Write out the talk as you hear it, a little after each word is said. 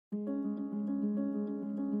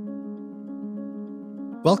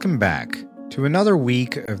Welcome back to another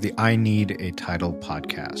week of the I Need a Title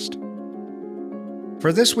podcast.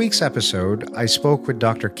 For this week's episode, I spoke with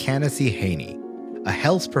Dr. Canathy Haney, a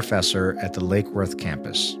health professor at the Lake Worth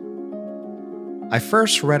campus. I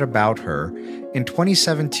first read about her in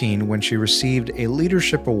 2017 when she received a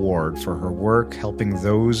leadership award for her work helping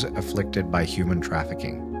those afflicted by human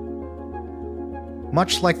trafficking.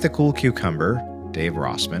 Much like the cool cucumber, Dave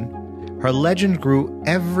Rossman, her legend grew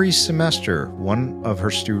every semester one of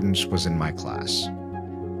her students was in my class.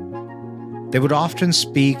 They would often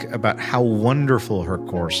speak about how wonderful her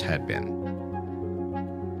course had been.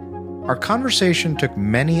 Our conversation took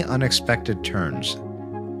many unexpected turns,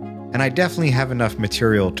 and I definitely have enough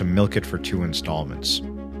material to milk it for 2 installments.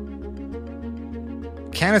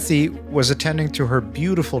 Canathy was attending to her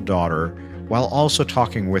beautiful daughter while also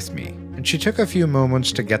talking with me, and she took a few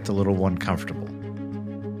moments to get the little one comfortable.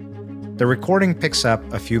 The recording picks up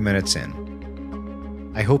a few minutes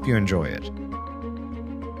in. I hope you enjoy it.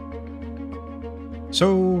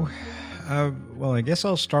 So, I guess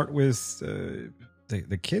I'll start with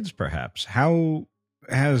the kids, perhaps. How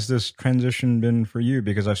has this transition been for you?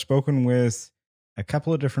 Because I've spoken with a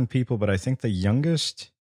couple of different people, but I think the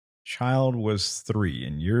youngest child was 3,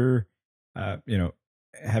 and you're,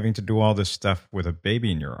 having to do all this stuff with a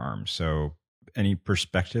baby in your arms. So, any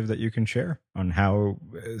perspective that you can share on how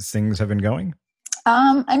things have been going?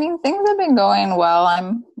 Things have been going well.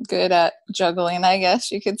 I'm good at juggling, I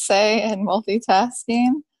guess you could say, and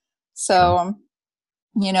multitasking. So,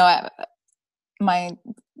 my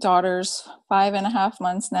daughter's 5.5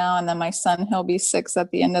 months now, and then my son, he'll be 6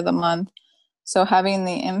 at the end of the month. So having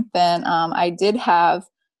the infant, I did have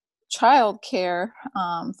childcare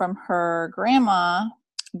from her grandma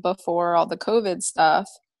before all the COVID stuff.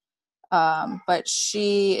 But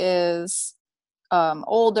she is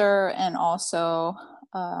older and also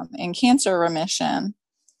in cancer remission.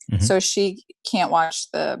 Mm-hmm. So she can't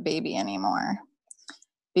watch the baby anymore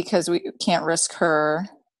because we can't risk her,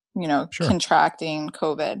 sure, contracting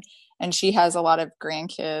COVID. And she has a lot of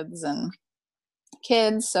grandkids and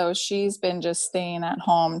kids. So she's been just staying at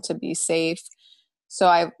home to be safe. So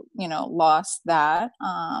I've, lost that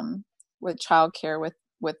with childcare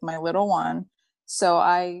with my little one. So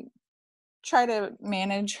I try to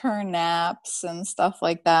manage her naps and stuff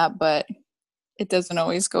like that, but it doesn't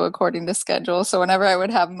always go according to schedule. So whenever I would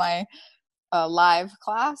have my live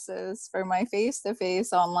classes for my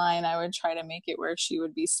face-to-face online, I would try to make it where she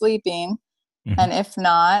would be sleeping. Mm-hmm. And if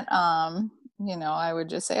not, I would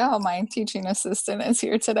just say, oh, my teaching assistant is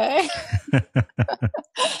here today.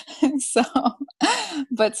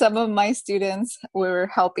 But some of my students were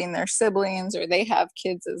helping their siblings, or they have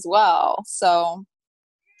kids as well. So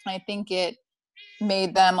I think it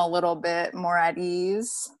made them a little bit more at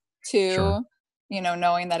ease too, sure,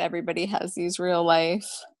 knowing that everybody has these real life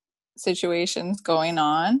situations going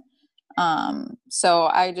on. So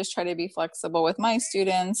I just try to be flexible with my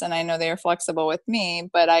students, and I know they're flexible with me,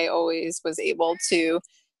 but I always was able to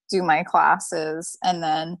do my classes. And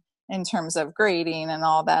then in terms of grading and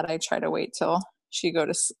all that, I try to wait till she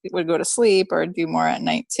would go to sleep or do more at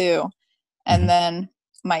night too. And mm-hmm. then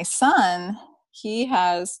my son, he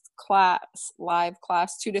has live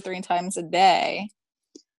class 2 to 3 times a day.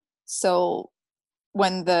 So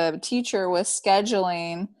when the teacher was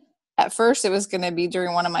scheduling, at first it was going to be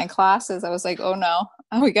during one of my classes. I was like, oh no,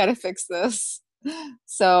 we got to fix this.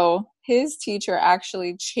 So his teacher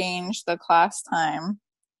actually changed the class time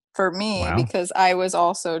for me. Wow. Because I was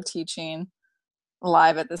also teaching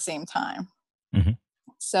live at the same time. Mm-hmm.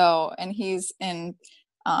 So, and he's in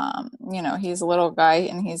he's a little guy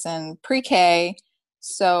and he's in pre-K.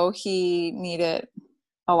 So he needs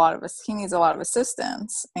a lot of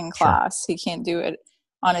assistance in class. Sure. He can't do it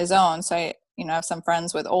on his own. So I, have some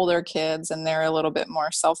friends with older kids and they're a little bit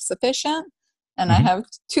more self-sufficient. And mm-hmm. I have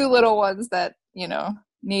 2 little ones that,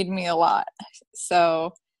 need me a lot.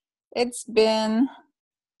 So it's been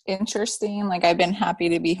interesting. Like I've been happy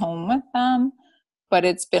to be home with them, but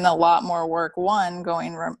it's been a lot more work. One,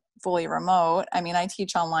 going fully remote. I mean, I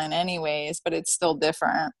teach online anyways, but it's still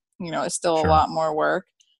different. It's still sure. a lot more work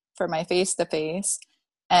for my face-to-face.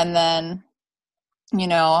 And then,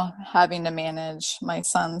 having to manage my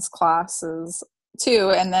son's classes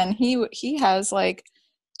too. And then he has like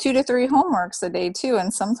 2 to 3 homeworks a day too.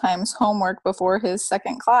 And sometimes homework before his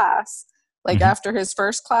second class. Like mm-hmm. after his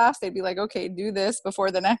first class, they'd be like, okay, do this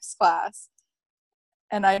before the next class.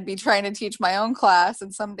 And I'd be trying to teach my own class.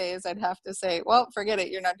 And some days I'd have to say, well, forget it.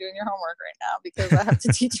 You're not doing your homework right now because I have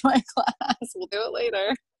to teach my class. We'll do it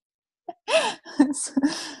later.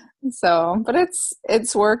 So, but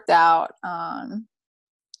it's worked out.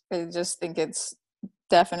 I just think it's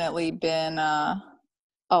definitely been a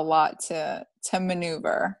lot to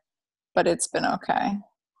maneuver, but it's been okay.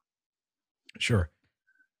 Sure.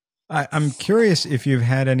 I'm curious if you've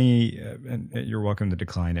had any, and you're welcome to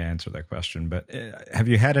decline to answer that question, but have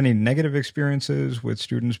you had any negative experiences with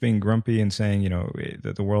students being grumpy and saying,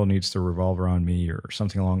 that the world needs to revolve around me or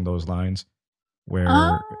something along those lines? Um,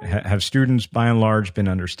 Where have students by and large been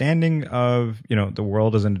understanding of, the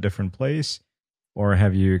world is in a different place? Or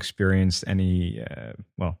have you experienced any,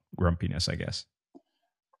 grumpiness, I guess?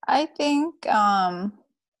 I think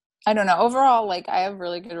I don't know. Overall, like I have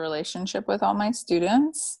really good relationship with all my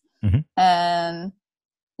students, Hmm. and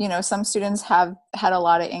some students have had a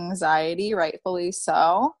lot of anxiety, rightfully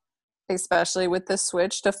so, especially with the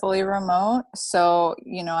switch to fully remote. So,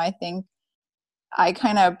 I think I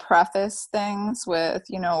kind of preface things with,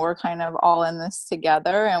 we're kind of all in this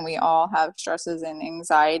together and we all have stresses and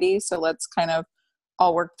anxiety. So let's kind of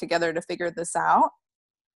all work together to figure this out.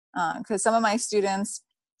 Because some of my students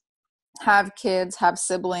have kids, have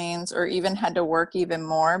siblings, or even had to work even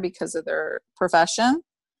more because of their profession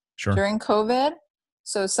Sure. during COVID.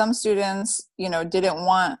 So some students, didn't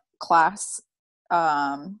want class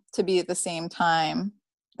to be at the same time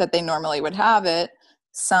that they normally would have it.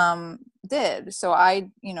 Some did. So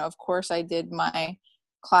of course, I did my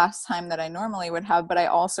class time that I normally would have, but I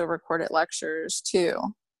also recorded lectures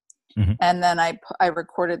too. Hmm. And then I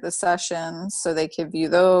recorded the sessions so they could view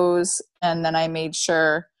those. And then I made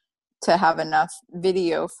sure to have enough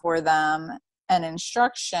video for them and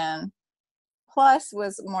instruction, plus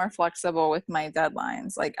was more flexible with my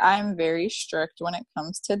deadlines. Like I'm very strict when it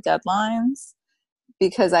comes to deadlines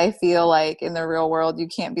because I feel like in the real world you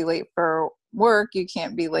can't be late for work, you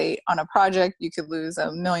can't be late on a project, you could lose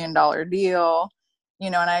 $1 million deal,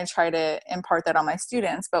 and I try to impart that on my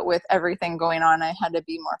students. But with everything going on, I had to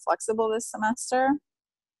be more flexible this semester.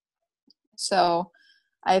 So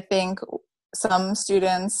I think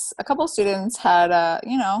a couple students had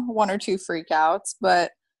one or two freakouts,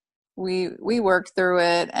 but we worked through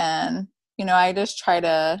it. And I just try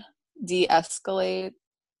to de-escalate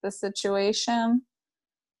the situation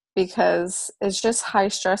because it's just high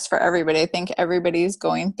stress for everybody. I think everybody's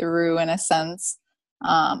going through, in a sense,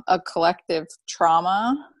 a collective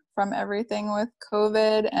trauma from everything with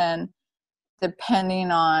COVID. And depending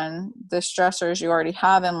on the stressors you already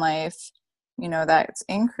have in life, that's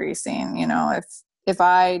increasing. If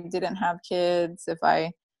I didn't have kids, if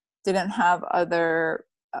I didn't have other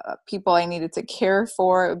people I needed to care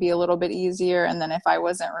for, it would be a little bit easier. And then if I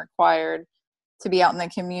wasn't required to be out in the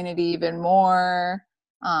community even more,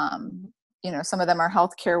 some of them are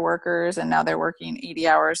healthcare workers and now they're working 80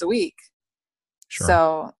 hours a week. Sure.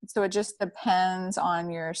 So it just depends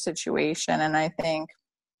on your situation. And I think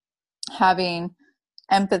having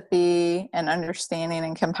empathy and understanding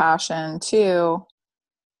and compassion too,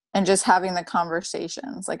 and just having the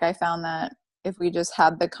conversations. Like I found that if we just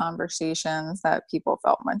had the conversations, that people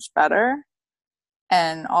felt much better,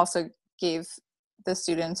 and also gave the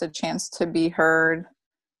students a chance to be heard,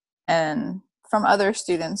 and from other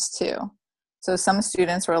students too. So some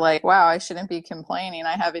students were like, wow, I shouldn't be complaining,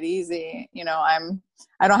 I have it easy,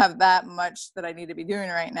 I don't have that much that I need to be doing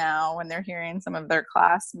right now, when they're hearing some of their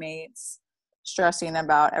classmates stressing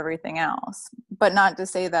about everything else. But not to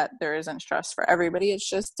say that there isn't stress for everybody, it's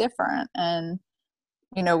just different. And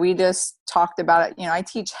we just talked about it. I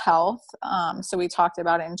teach health, so we talked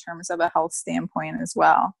about it in terms of a health standpoint as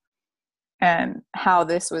well, and how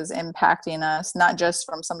this was impacting us, not just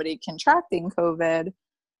from somebody contracting COVID,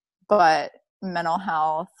 but mental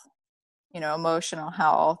health, emotional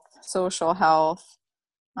health, social health,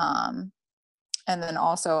 and then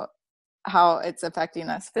also how it's affecting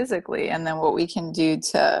us physically, and then what we can do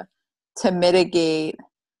to mitigate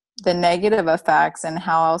the negative effects, and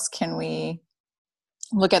how else can we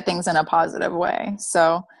look at things in a positive way.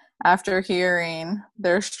 So after hearing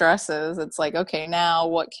their stresses, it's like, okay, now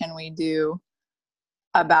what can we do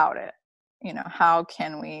about it? How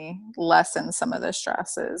can we lessen some of the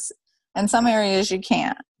stresses? In some areas you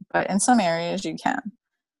can't, but in some areas you can.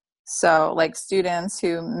 So like students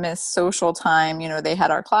who miss social time, they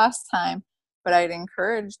had our class time, but I'd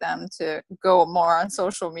encourage them to go more on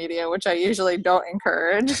social media, which I usually don't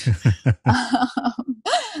encourage,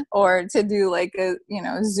 or to do like a,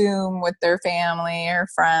 Zoom with their family or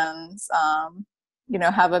friends,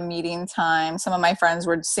 have a meeting time. Some of my friends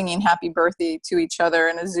were singing happy birthday to each other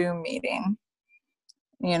in a Zoom meeting,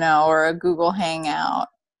 or a Google Hangout.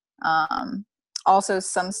 Also,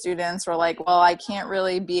 some students were like, well, I can't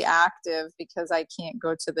really be active because I can't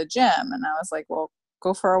go to the gym. And I was like, well,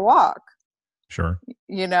 go for a walk, Sure.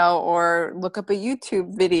 or look up a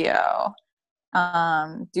YouTube video.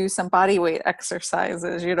 do some body weight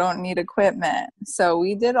exercises. You don't need equipment. So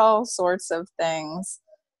we did all sorts of things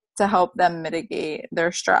to help them mitigate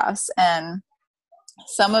their stress. And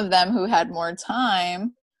some of them who had more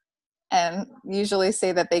time and usually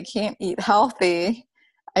say that they can't eat healthy,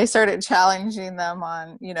 I started challenging them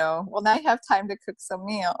on, well, now you have time to cook some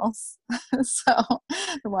meals. So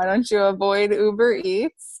why don't you avoid Uber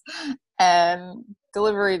Eats and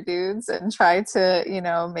delivery dudes and try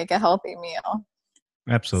to, make a healthy meal?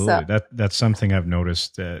 Absolutely. So, That's something I've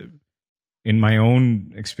noticed in my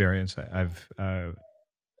own experience.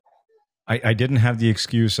 I didn't have the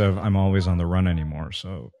excuse of I'm always on the run anymore.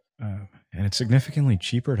 So, and it's significantly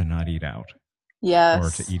cheaper to not eat out or to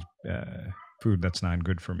yes. eat food that's not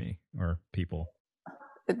good for me or people.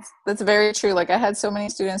 That's very true. Like I had so many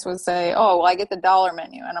students would say, "Oh, well, I get the dollar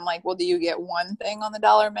menu," and I'm like, "Well, do you get one thing on the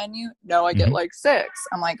dollar menu?" No, I get Hmm. like six.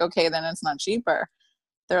 I'm like, "Okay, then it's not cheaper."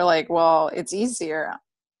 They're like, "Well, it's easier,"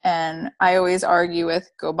 and I always argue with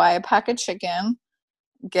go buy a pack of chicken,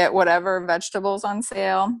 get whatever vegetables on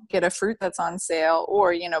sale, get a fruit that's on sale,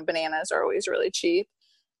 or bananas are always really cheap.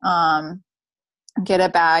 Um, get a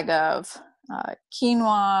bag of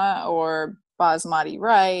quinoa or basmati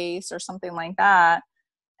rice or something like that,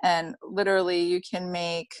 and literally you can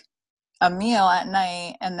make a meal at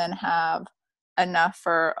night and then have enough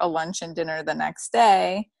for a lunch and dinner the next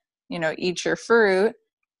day. Eat your fruit,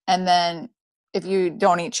 and then if you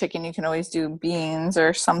don't eat chicken, you can always do beans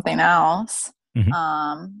or something else.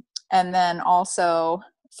 Hmm. And then also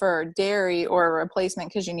for dairy or a replacement,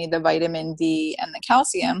 because you need the vitamin D and the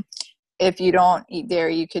calcium, if you don't eat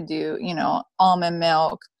dairy, you could do almond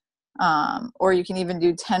milk, or you can even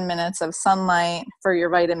do 10 minutes of sunlight for your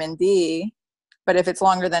vitamin D. But if it's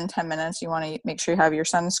longer than 10 minutes, you want to make sure you have your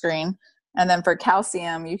sunscreen. And then for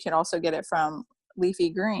calcium, you can also get it from leafy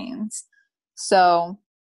greens. So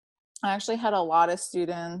I actually had a lot of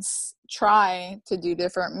students try to do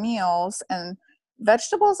different meals, and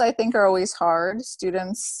vegetables I think are always hard.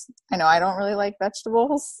 Students, I know I don't really like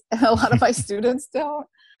vegetables, and a lot of my students don't.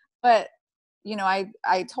 But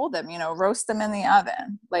I told them, roast them in the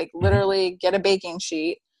oven. Like Hmm. literally get a baking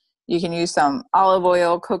sheet. You can use some olive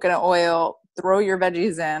oil, coconut oil, throw your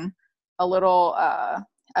veggies in, a little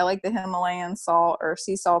I like the Himalayan salt or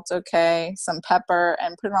sea salt's okay, some pepper,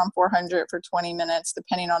 and put it on 400 for 20 minutes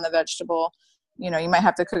depending on the vegetable. You might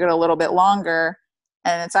have to cook it a little bit longer,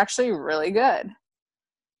 and it's actually really good.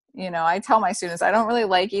 I tell my students I don't really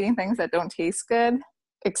like eating things that don't taste good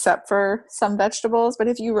except for some vegetables, but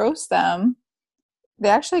if you roast them, they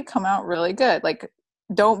actually come out really good. Like,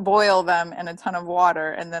 don't boil them in a ton of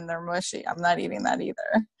water and then they're mushy. I'm not eating that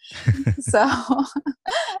either. So,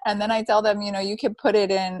 and then I tell them, you could put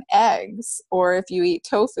it in eggs, or if you eat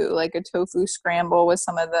tofu, like a tofu scramble with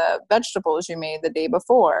some of the vegetables you made the day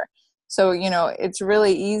before. So, it's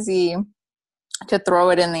really easy to throw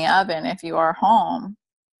it in the oven if you are home,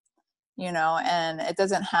 and it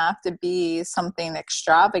doesn't have to be something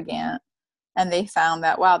extravagant. And they found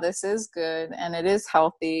that, wow, this is good and it is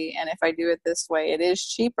healthy, and if I do it this way, it is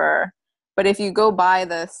cheaper. But if you go buy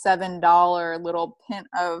the $7 little pint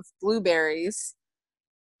of blueberries,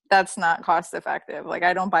 that's not cost effective. Like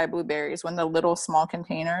I don't buy blueberries when the little small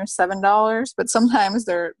container is $7, but sometimes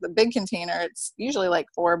they're the big container, it's usually like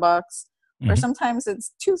 $4, or Hmm. sometimes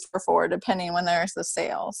it's 2 for $4 depending when there's the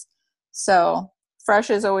sales. So fresh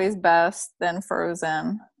is always best, then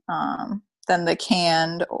frozen, then the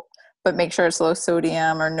canned, but make sure it's low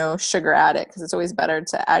sodium or no sugar added, because it's always better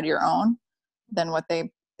to add your own than what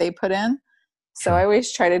they put in. So I Sure.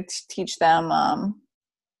 always try to teach them,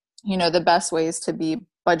 the best ways to be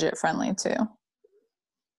budget friendly too.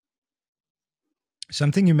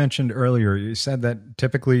 Something you mentioned earlier, you said that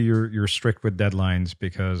typically you're strict with deadlines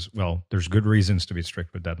because, well, there's good reasons to be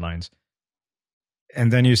strict with deadlines.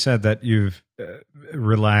 And then you said that you've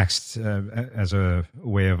relaxed as a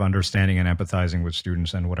way of understanding and empathizing with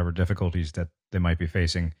students and whatever difficulties that they might be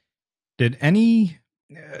facing. Did any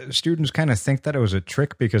students kind of think that it was a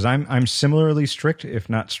trick? Because I'm similarly strict, if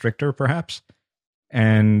not stricter, perhaps.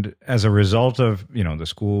 And as a result of the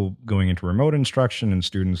school going into remote instruction and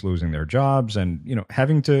students losing their jobs and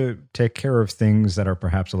having to take care of things that are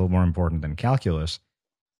perhaps a little more important than calculus,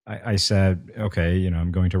 I said, okay,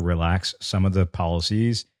 I'm going to relax some of the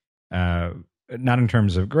policies, uh, not in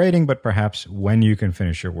terms of grading, but perhaps when you can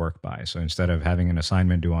finish your work by. So instead of having an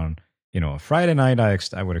assignment due on a Friday night,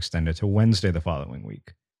 I would extend it to Wednesday the following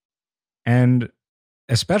week. And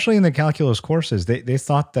especially in the calculus courses, they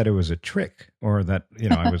thought that it was a trick, or that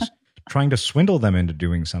I was trying to swindle them into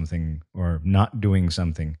doing something or not doing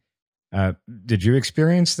something. Did you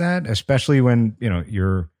experience that, especially when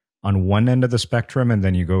you're on one end of the spectrum, and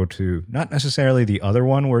then you go to not necessarily the other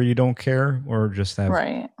one where you don't care or just have,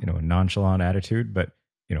 Right. a nonchalant attitude, but,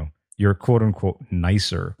 you're quote unquote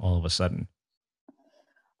nicer all of a sudden.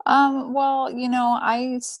 Well,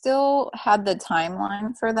 I still had the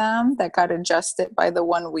timeline for them that got adjusted by the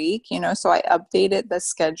 1 week, so I updated the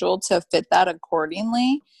schedule to fit that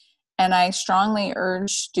accordingly. And I strongly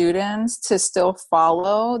urge students to still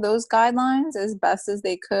follow those guidelines as best as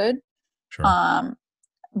they could. Sure.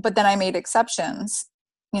 But then I made exceptions.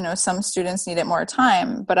 Some students needed more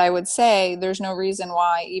time, but I would say there's no reason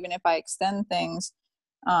why, even if I extend things,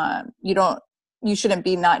 you shouldn't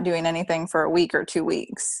be not doing anything for a week or 2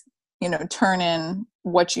 weeks. Turn in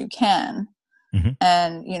what you can,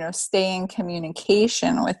 and stay in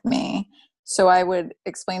communication with me. So I would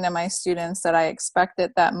explain to my students that I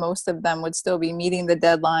expected that most of them would still be meeting the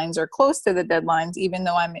deadlines or close to the deadlines, even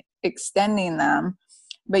though I'm extending them.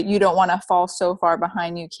 But you don't want to fall so far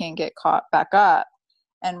behind you can't get caught back up.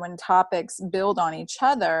 And when topics build on each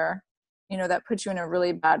other, that puts you in a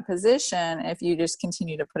really bad position if you just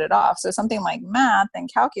continue to put it off. So something like math and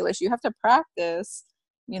calculus, you have to practice,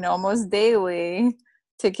 almost daily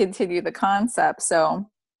to continue the concept. So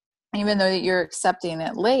even though you're accepting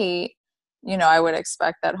it late, I would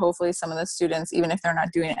expect that hopefully some of the students, even if they're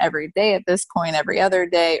not doing it every day at this point, every other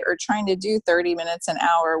day, are trying to do 30 minutes an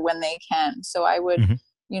hour when they can. So I would,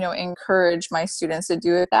 encourage my students to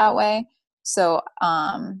do it that way. So,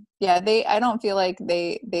 I don't feel like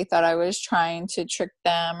they thought I was trying to trick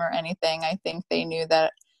them or anything. I think they knew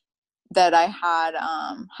that I had,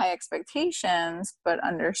 high expectations, but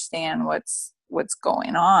understand what's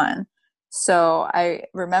going on. So I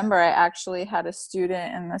remember I actually had a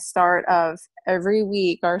student in the start of every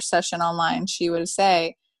week, our session online, she would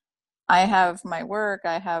say, I have my work,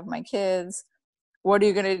 I have my kids. What are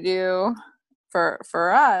you going to do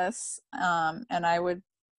for us? And I would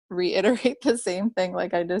reiterate the same thing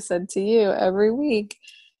like I just said to you every week.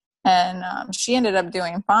 And she ended up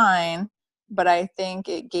doing fine, but I think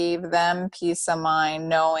it gave them peace of mind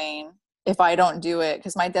knowing if I don't do it,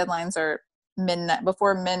 because my deadlines are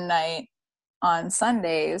before midnight on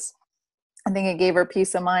Sundays. I think it gave her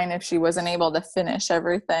peace of mind if she wasn't able to finish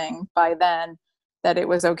everything by then, that it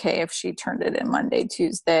was okay if she turned it in Monday,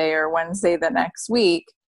 Tuesday, or Wednesday the next week.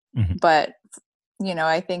 But,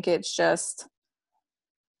 I think it's just,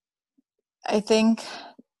 I think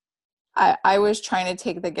I was trying to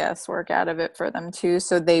take the guesswork out of it for them too,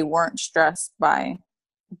 so they weren't stressed by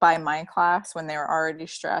my class when they were already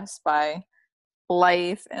stressed by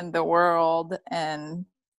life and the world and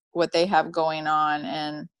what they have going on.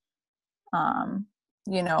 And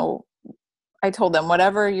I told them,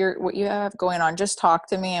 what you have going on, just talk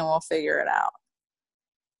to me and we'll figure it out.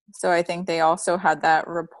 So I think they also had that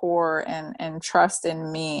rapport and trust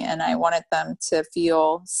in me, and I wanted them to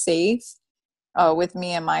feel safe with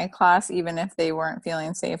me in my class, even if they weren't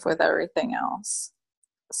feeling safe with everything else.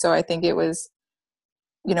 So I think it was,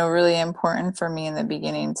 really important for me in the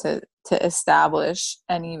beginning to establish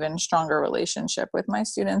an even stronger relationship with my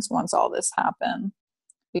students once all this happened,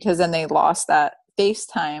 because then they lost that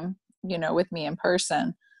FaceTime, with me in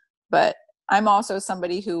person. But I'm also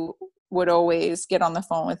somebody who would always get on the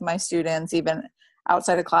phone with my students, even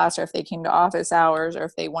outside of class, or if they came to office hours, or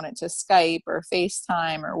if they wanted to Skype or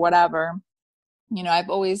FaceTime or whatever. I've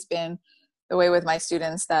always been the way with my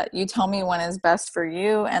students that you tell me when is best for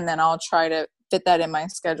you, and then I'll try to fit that in my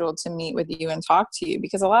schedule to meet with you and talk to you,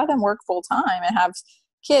 because a lot of them work full time and have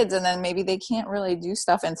kids, and then maybe they can't really do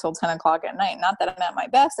stuff until 10 o'clock at night. Not that I'm at my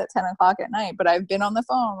best at 10 o'clock at night, but I've been on the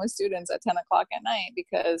phone with students at 10 o'clock at night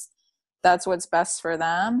because that's what's best for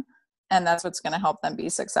them, and that's what's going to help them be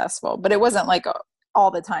successful. But it wasn't like a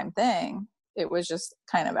all the time thing. It was just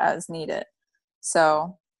kind of as needed.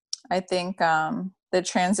 So I think the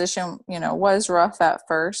transition, was rough at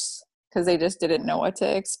first because they just didn't know what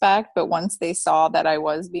to expect. But once they saw that I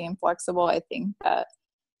was being flexible, I think that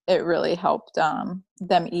it really helped them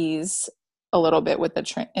ease a little bit with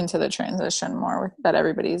into the transition more that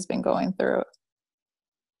everybody's been going through.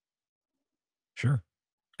 Sure.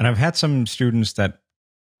 And I've had some students that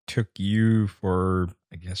took you for,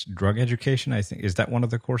 I guess, drug education. I think, is that one of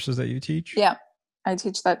the courses that you teach? Yeah, I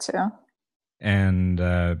teach that too. And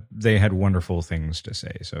they had wonderful things to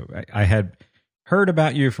say. So I had heard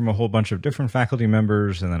about you from a whole bunch of different faculty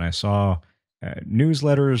members, and then I saw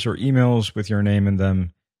newsletters or emails with your name in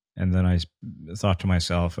them. And then I thought to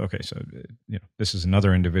myself, okay, so this is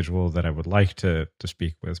another individual that I would like to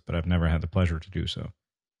speak with, but I've never had the pleasure to do so.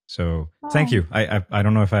 So thank you. I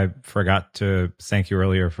don't know if I forgot to thank you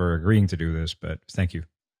earlier for agreeing to do this, but thank you.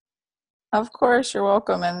 Of course, you're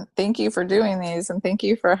welcome. And thank you for doing these, and thank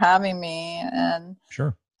you for having me. And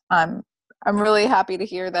sure. I'm I'm really happy to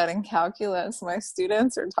hear that in calculus my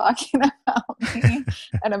students are talking about me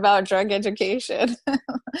and about drug education.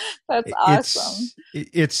 That's awesome.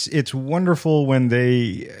 It's wonderful when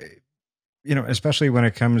they, especially when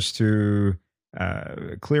it comes to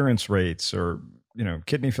clearance rates or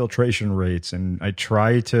kidney filtration rates. And I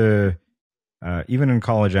try to, even in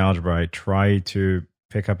college algebra, I try to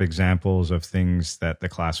pick up examples of things that the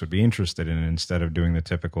class would be interested in instead of doing the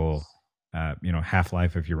typical, half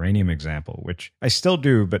life of uranium example, which I still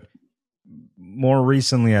do, but more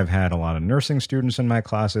recently I've had a lot of nursing students in my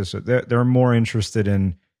classes. So they're more interested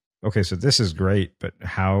in, okay, so this is great, but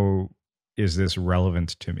how is this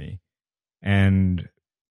relevant to me? And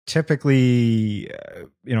typically,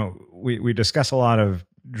 we discuss a lot of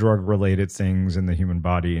drug related things in the human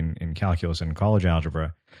body in calculus and college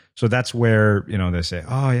algebra. So that's where, they say,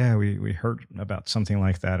 oh yeah, we heard about something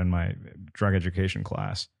like that in my drug education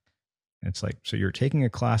class. It's like, so you're taking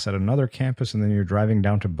a class at another campus and then you're driving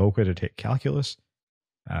down to Boca to take calculus.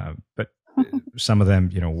 But some of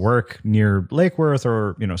them, work near Lake Worth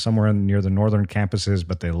or, somewhere near the northern campuses,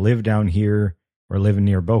 but they live down here or live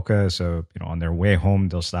near Boca. So, on their way home,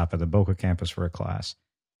 they'll stop at the Boca campus for a class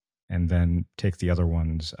and then take the other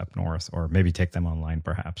ones up north, or maybe take them online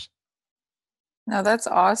perhaps. No, that's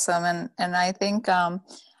awesome. And I think I'm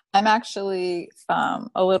actually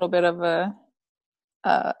a little bit of a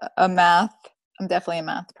math. I'm definitely a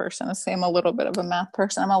math person. I say I'm a little bit of a math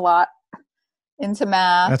person. I'm a lot into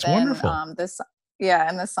math That's and wonderful. yeah,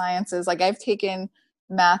 and the sciences. Like I've taken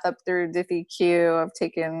math up through DiffEq. I've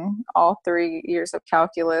taken all 3 years of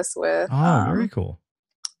calculus with Oh, very cool.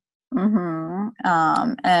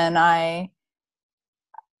 and I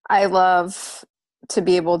love to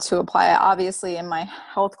be able to apply it. Obviously, in my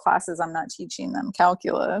health classes, I'm not teaching them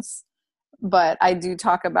calculus, but I do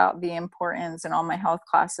talk about the importance in all my health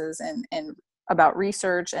classes and about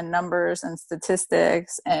research and numbers and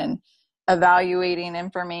statistics and evaluating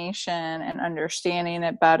information and understanding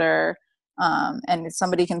it better. And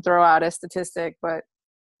somebody can throw out a statistic, but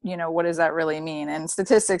what does that really mean? And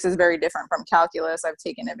statistics is very different from calculus. I've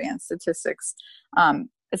taken advanced statistics.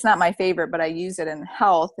 It's not my favorite, but I use it in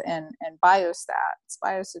health and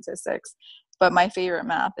biostatistics. But my favorite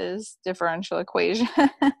math is differential equation.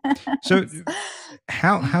 So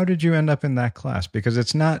how did you end up in that class? Because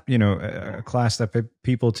it's not, a class that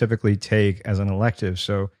people typically take as an elective.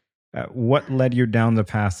 So what led you down the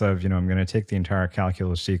path of, I'm going to take the entire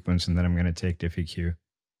calculus sequence and then I'm going to take DiffEq?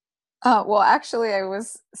 Well, actually, I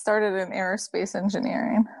was started in aerospace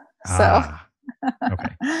engineering, so Ah,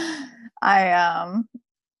 okay. I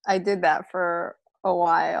I did that for a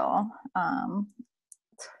while.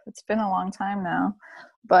 It's been a long time now,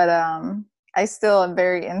 but I still am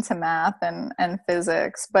very into math and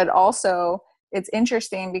physics. But also, it's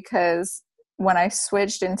interesting because when I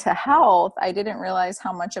switched into health, I didn't realize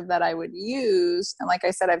how much of that I would use. And like I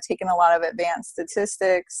said, I've taken a lot of advanced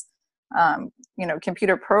statistics,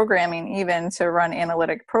 computer programming, even to run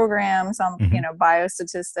analytic programs on, Mm-hmm.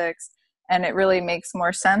 biostatistics. And it really makes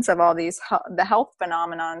more sense of all these, the health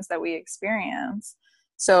phenomenons that we experience.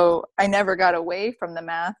 So I never got away from the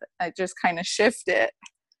math. I just kind of shifted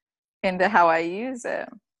into how I use it.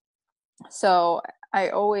 So I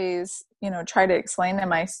always, try to explain to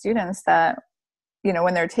my students that,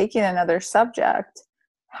 when they're taking another subject,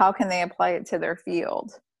 how can they apply it to their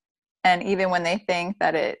field? And even when they think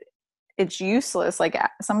that it's useless, like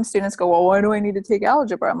some students go, well, why do I need to take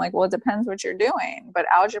algebra? I'm like, well, it depends what you're doing, but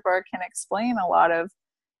algebra can explain a lot of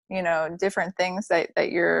different things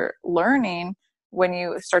that you're learning when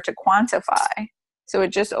you start to quantify. So it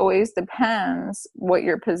just always depends what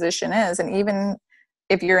your position is. And even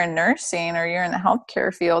if you're in nursing or you're in the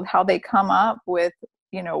healthcare field, how they come up with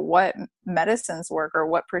what medicines work or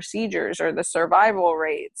what procedures or the survival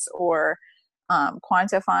rates or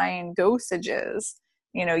quantifying dosages.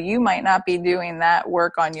 You might not be doing that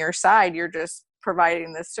work on your side. You're just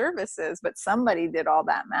providing the services, but somebody did all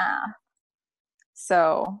that math.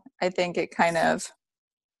 So I think it kind of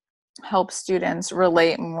helps students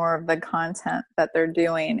relate more of the content that they're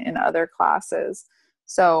doing in other classes.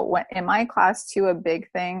 So when in my class too, a big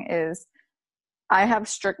thing is I have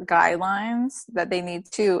strict guidelines that they need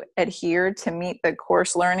to adhere to meet the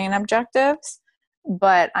course learning objectives,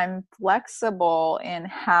 but I'm flexible in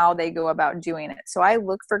how they go about doing it. So I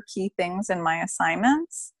look for key things in my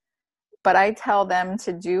assignments, but I tell them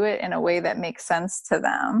to do it in a way that makes sense to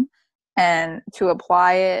them and to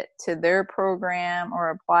apply it to their program or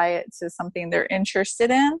apply it to something they're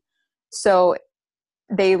interested in. So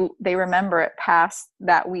they remember it past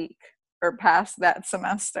that week or past that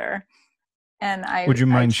semester. And Would you I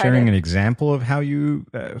mind try sharing to, an example of how you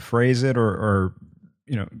phrase it or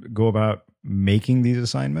go about making these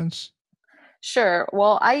assignments? Sure.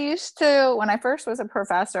 Well, I used to, when I first was a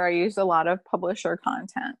professor, I used a lot of publisher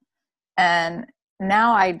content. And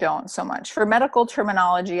now I don't so much. For medical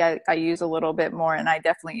terminology, I use a little bit more, and I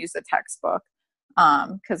definitely use a textbook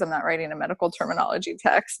because I'm not writing a medical terminology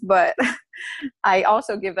text. But I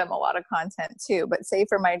also give them a lot of content too. But say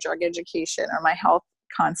for my drug education or my health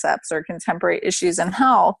concepts or contemporary issues in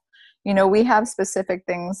health, we have specific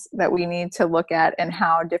things that we need to look at and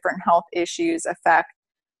how different health issues affect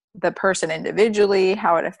the person individually,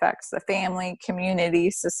 how it affects the family,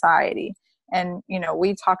 community, society. And,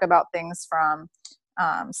 we talk about things from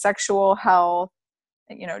sexual health,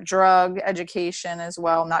 drug education as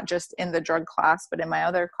well, not just in the drug class, but in my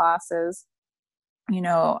other classes,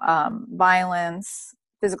 violence,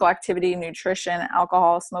 physical activity, nutrition,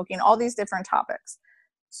 alcohol, smoking, all these different topics.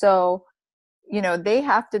 So, they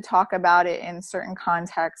have to talk about it in certain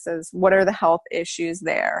contexts as what are the health issues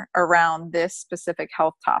there around this specific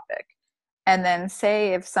health topic. And then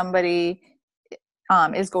say if somebody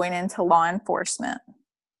is going into law enforcement,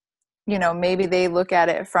 maybe they look at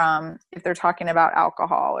it from, if they're talking about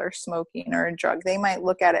alcohol or smoking or a drug, they might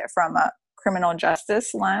look at it from a criminal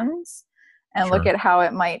justice lens and look Sure. at how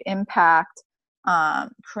it might impact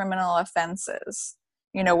criminal offenses.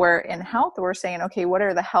 Where in health, we're saying, okay, what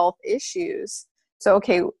are the health issues? So,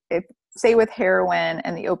 okay, if say with heroin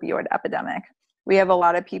and the opioid epidemic, we have a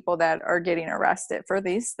lot of people that are getting arrested for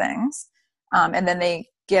these things. And then they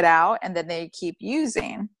get out and then they keep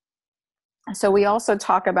using. So we also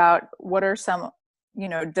talk about what are some,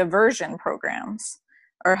 diversion programs,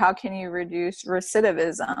 or how can you reduce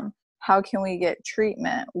recidivism? How can we get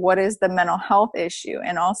treatment? What is the mental health issue?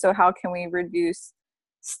 And also how can we reduce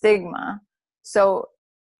stigma? So,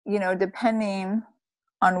 depending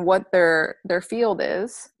on what their field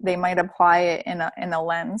is, they might apply it in a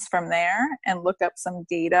lens from there and look up some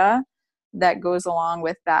data that goes along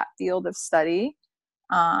with that field of study.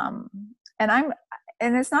 And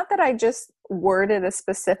it's not that I just word it a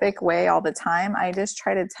specific way all the time. I just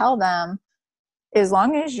try to tell them, as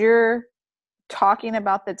long as you're talking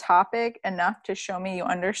about the topic enough to show me you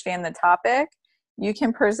understand the topic, you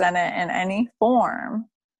can present it in any form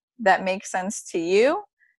that makes sense to you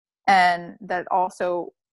and that also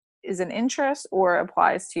is an interest or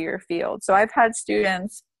applies to your field. So I've had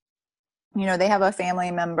students, they have a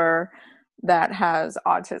family member that has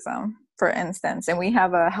autism, for instance, and we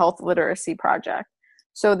have a health literacy project.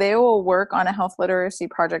 So they will work on a health literacy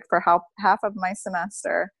project for half of my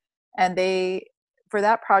semester. And for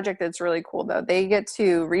that project, it's really cool though. They get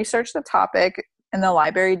to research the topic in the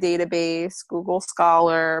library database, Google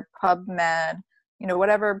Scholar, PubMed,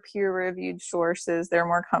 whatever peer-reviewed sources they're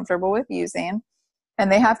more comfortable with using.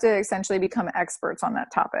 And they have to essentially become experts on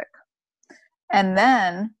that topic. And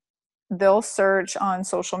then they'll search on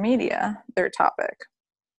social media their topic,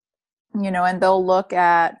 and they'll look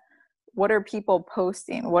at what are people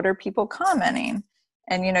posting, what are people commenting.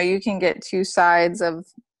 And, you can get two sides of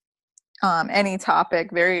any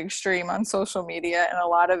topic, very extreme on social media, and a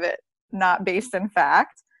lot of it not based in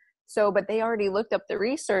fact. So, but they already looked up the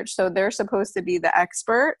research, so they're supposed to be the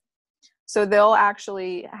expert. So they'll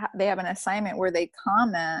actually, they have an assignment where they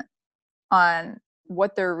comment on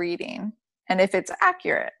what they're reading and if it's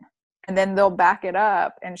accurate. And then they'll back it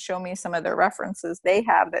up and show me some of the references they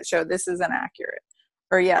have that show this is inaccurate.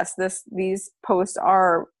 Or yes, these posts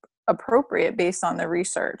are appropriate based on the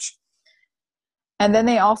research. And then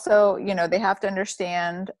they also, they have to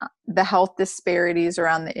understand the health disparities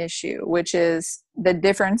around the issue, which is the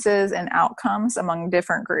differences in outcomes among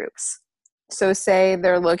different groups. So say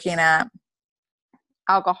they're looking at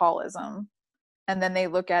alcoholism, and then they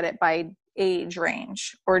look at it by age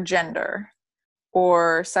range or gender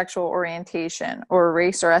or sexual orientation or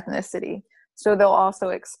race or ethnicity. So they'll also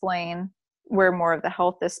explain where more of the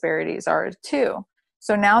health disparities are too.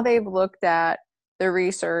 So now they've looked at the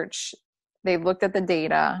research, they've looked at the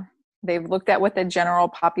data, they've looked at what the general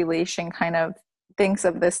population kind of thinks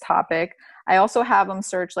of this topic. I also have them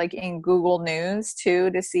search like in Google News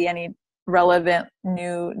too to see any relevant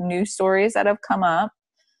new news stories that have come up.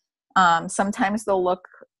 Sometimes they'll look,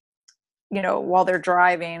 while they're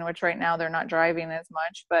driving, which right now they're not driving as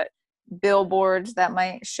much, but billboards that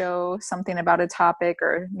might show something about a topic,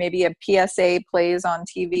 or maybe a PSA plays on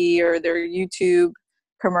TV or their YouTube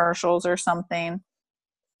commercials or something.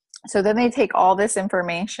 So then they take all this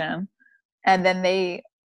information and then they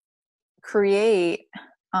create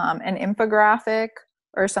an infographic,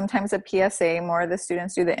 or sometimes a PSA. More of the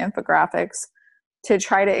students do the infographics to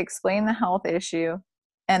try to explain the health issue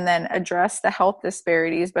and then address the health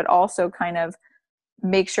disparities, but also kind of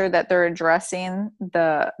make sure that they're addressing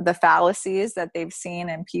the fallacies that they've seen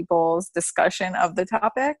in people's discussion of the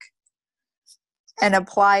topic, and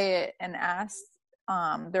apply it and ask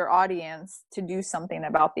their audience to do something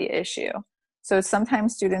about the issue. So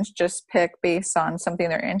sometimes students just pick based on something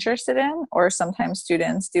they're interested in, or sometimes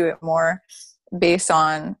students do it more based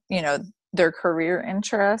on, their career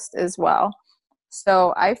interest as well.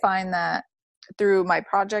 So I find that through my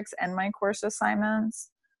projects and my course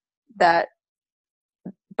assignments, that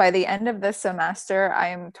by the end of this semester, I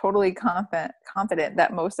am totally confident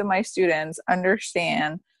that most of my students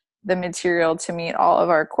understand the material to meet all of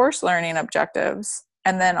our course learning objectives.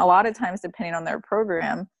 And then a lot of times, depending on their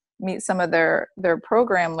program, meet some of their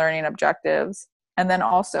program learning objectives. And then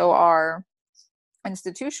also our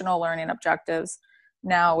institutional learning objectives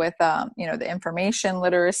now with, the information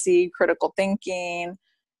literacy, critical thinking,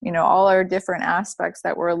 all our different aspects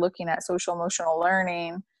that we're looking at, social emotional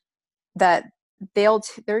learning, that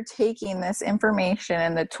they're taking this information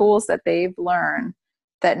and the tools that they've learned,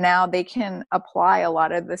 that now they can apply a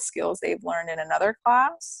lot of the skills they've learned in another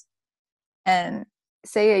class. And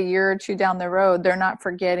say a year or two down the road, they're not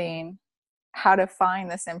forgetting how to find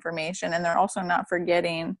this information. And they're also not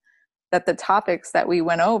forgetting that the topics that we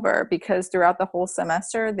went over, because throughout the whole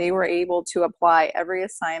semester, they were able to apply every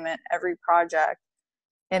assignment, every project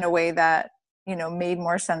in a way that, made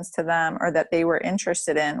more sense to them, or that they were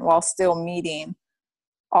interested in, while still meeting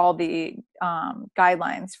all the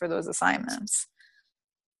guidelines for those assignments.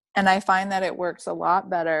 And I find that it works a lot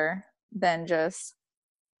better than just,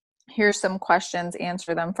 here's some questions,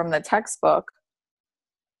 answer them from the textbook.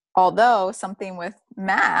 Although something with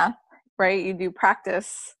math, right, you do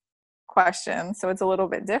practice questions, so it's a little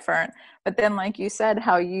bit different. But then, like you said,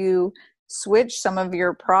 how you switch some of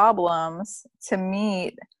your problems to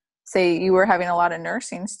meet, say you were having a lot of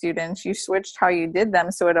nursing students, you switched how you did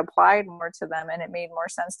them so it applied more to them, and it made more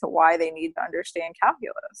sense to why they need to understand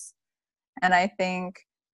calculus. And I think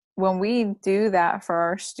when we do that for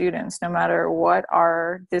our students, no matter what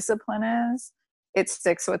our discipline is, it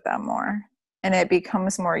sticks with them more and it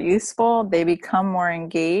becomes more useful. They become more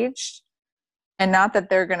engaged. And not that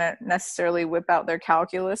they're going to necessarily whip out their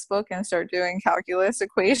calculus book and start doing calculus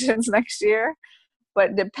equations next year,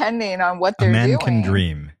 but depending on what they're doing. A man can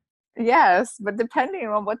dream. Yes, but depending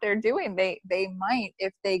on what they're doing, they might,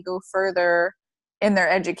 if they go further in their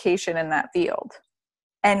education in that field.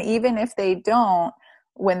 And even if they don't,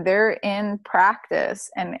 when they're in practice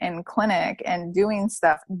and in clinic and doing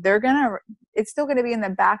stuff, it's still going to be in the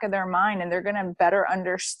back of their mind, and they're going to better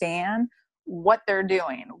understand what they're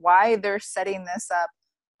doing, why they're setting this up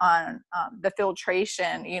on the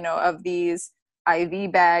filtration, of these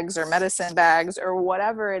IV bags or medicine bags or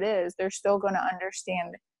whatever it is. They're still going to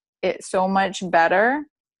understand it so much better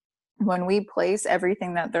when we place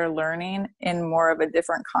everything that they're learning in more of a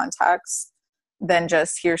different context than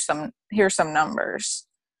just here's some numbers,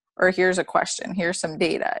 or here's a question, here's some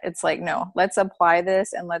data. It's like, no, let's apply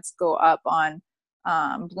this and let's go up on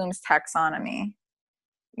Bloom's taxonomy,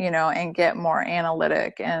 and get more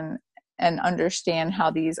analytic and understand how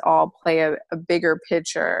these all play a bigger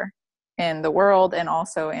picture in the world and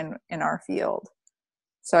also in our field.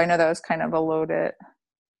 So I know that was kind of a loaded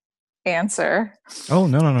answer. Oh,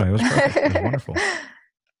 no. It was perfect. It was wonderful.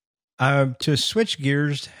 To switch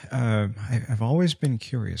gears, I've always been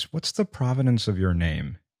curious. What's the provenance of your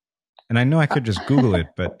name? And I know I could just Google it,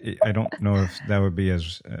 but I don't know if that would be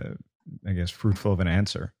as, fruitful of an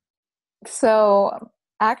answer. So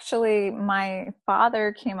actually, my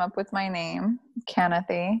father came up with my name,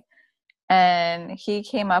 Kennethy, and he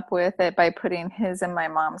came up with it by putting his and my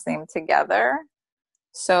mom's name together.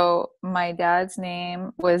 So my dad's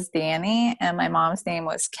name was Danny, and my mom's name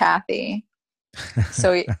was Kathy.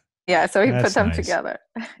 So he put them together.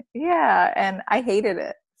 Yeah, and I hated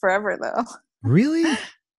it forever, though. Really?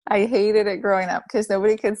 I hated it growing up because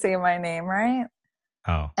nobody could say my name right.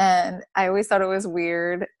 Oh. And I always thought it was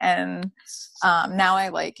weird. And now I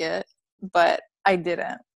like it, but I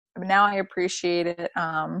didn't. Now I appreciate it.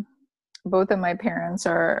 Both of my parents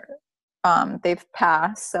are, they've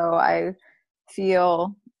passed. So I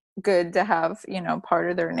feel good to have, part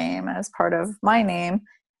of their name as part of my name.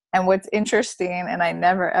 And what's interesting, and I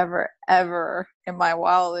never, ever, ever in my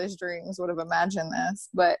wildest dreams would have imagined this,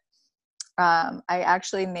 but I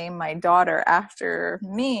actually named my daughter after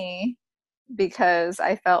me because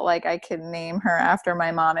I felt like I could name her after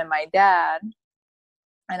my mom and my dad.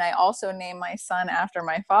 And I also named my son after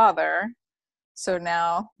my father. So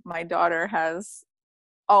now my daughter has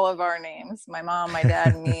all of our names, my mom, my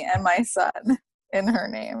dad, me, and my son in her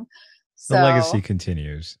name. So the legacy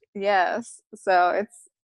continues. Yes. So it's,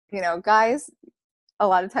 guys, a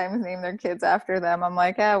lot of times name their kids after them. I'm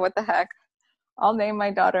like, what the heck? I'll name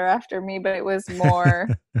my daughter after me, but it was more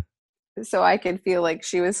so I could feel like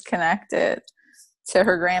she was connected to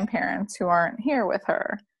her grandparents who aren't here with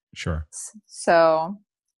her. Sure. So,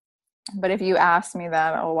 but if you asked me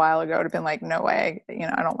that a while ago, it would have been like, no way,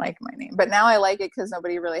 I don't like my name. But now I like it because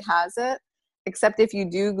nobody really has it, except if you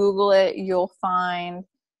do Google it, you'll find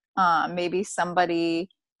maybe somebody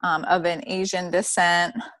of an Asian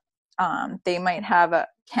descent. They might have a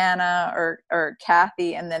Canna or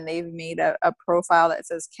Kathy, and then they've made a profile that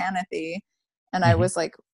says Canathy. And I was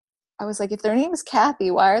like, if their name is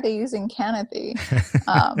Kathy, why are they using Canathy?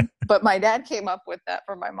 But my dad came up with that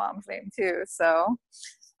for my mom's name too. So,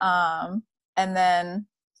 and then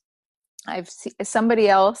I've seen somebody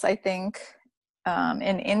else, I think,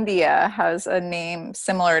 in India has a name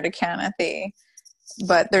similar to Canathy,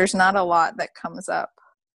 but there's not a lot that comes up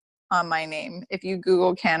on my name. If you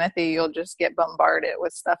Google Canathy, you'll just get bombarded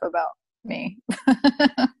with stuff about me.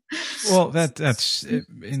 Well, that's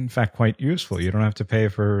in fact quite useful. You don't have to pay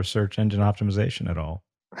for search engine optimization at all.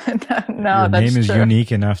 No, your that's name is true.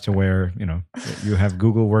 unique enough to where you have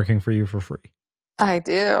Google working for you for free. I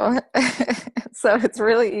do. So it's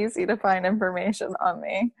really easy to find information on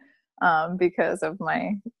me because of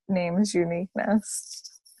my name's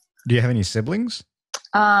uniqueness. Do you have any siblings?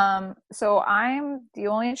 So I'm the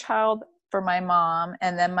only child for my mom,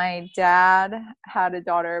 and then my dad had a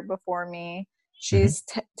daughter before me. She's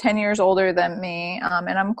 10 years older than me,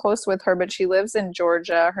 and I'm close with her, but she lives in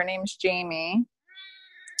Georgia. Her name's Jamie.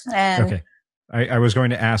 And okay. I was going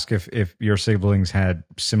to ask if your siblings had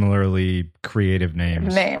similarly creative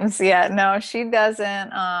names. Yeah. No, she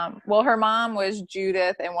doesn't. Well, her mom was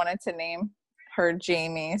Judith and wanted to name her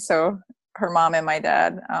Jamie. So her mom and my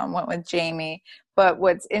dad went with Jamie. But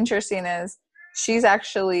what's interesting is she's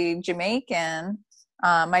actually Jamaican.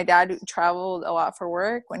 My dad traveled a lot for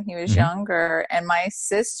work when he was younger, and my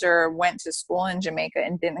sister went to school in Jamaica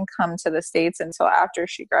and didn't come to the States until after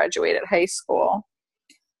she graduated high school.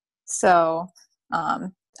 So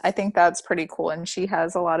I think that's pretty cool. And she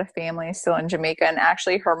has a lot of family still in Jamaica. And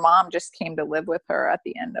actually, her mom just came to live with her at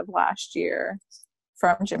the end of last year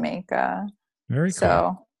from Jamaica. Very cool.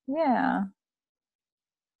 So, yeah.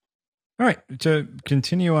 All right. To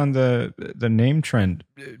continue on the name trend,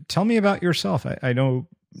 tell me about yourself. I know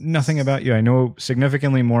nothing about you. I know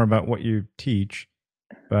significantly more about what you teach,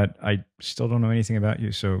 but I still don't know anything about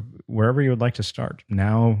you. So wherever you would like to start,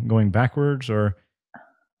 now going backwards, or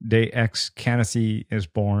day X, Canathy is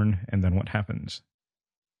born, and then what happens?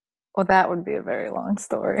 Well, that would be a very long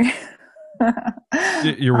story.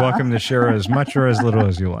 You're welcome to share as much or as little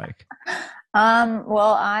as you like.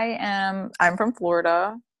 Well, I'm from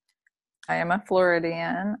Florida. I am a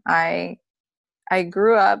Floridian. I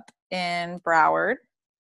grew up in Broward.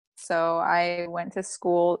 So I went to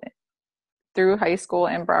school through high school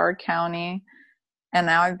in Broward County. And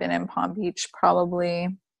now I've been in Palm Beach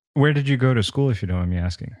probably. Where did you go to school, if you don't mind me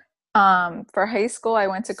asking? For high school, I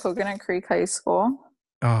went to Coconut Creek High School.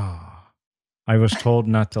 Oh, I was told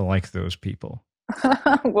not to like those people.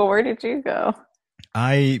 Well, where did you go?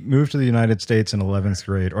 I moved to the United States in 11th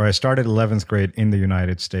grade, or I started 11th grade in the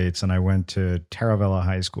United States, and I went to Taravella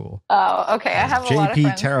High School. Oh, okay. I have a lot of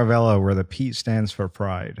friends. JP Taravella, where the P stands for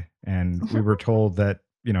pride. And we were told that,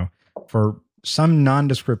 for some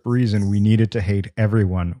nondescript reason, we needed to hate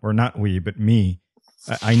everyone, or not we, but me.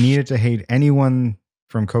 I needed to hate anyone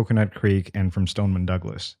from Coconut Creek and from Stoneman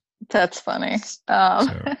Douglas. That's funny. So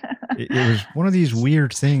it was one of these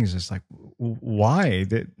weird things. It's like, why?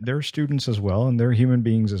 They're students as well, and they're human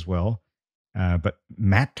beings as well. But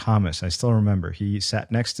Matt Thomas, I still remember, he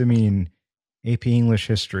sat next to me in AP English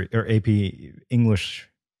history, or AP English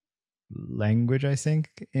language, I think,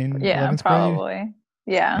 in 11th probably. grade.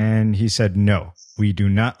 Yeah. And he said, no, we do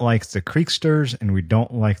not like the Creeksters, and we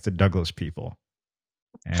don't like the Douglas people.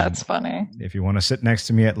 And that's funny. If you want to sit next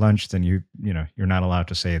to me at lunch, then you're not allowed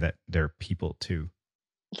to say that they're people too.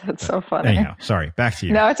 That's so funny. Anyhow, sorry, back to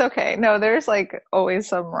you. No, it's okay. No, there's like always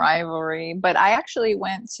some rivalry, but I actually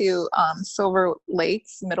went to Silver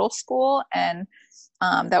Lakes Middle School, and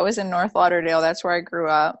that was in North Lauderdale. That's where I grew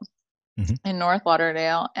up, in North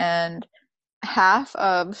Lauderdale, and half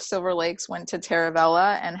of Silver Lakes went to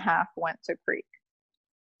Taravella and half went to Creek.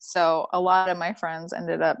 So a lot of my friends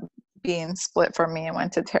ended up being split from me and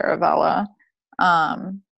went to Taravella.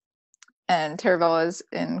 And Taravella is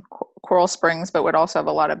in Coral Springs, but would also have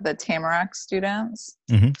a lot of the Tamarack students.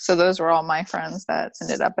 So those were all my friends that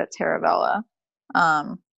ended up at Taravella.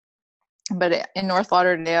 But in North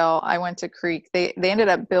Lauderdale, I went to Creek. They ended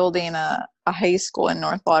up building a high school in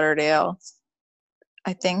North Lauderdale.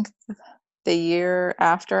 I think the year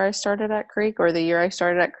after I started at Creek, or the year I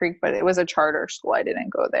started at Creek, but it was a charter school. I didn't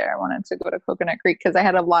go there. I wanted to go to Coconut Creek because I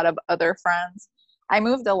had a lot of other friends. I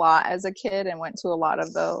moved a lot as a kid and went to a lot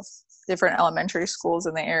of those different elementary schools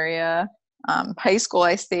in the area. High school,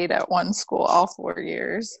 I stayed at one school all 4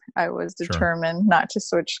 years. I was Sure. determined not to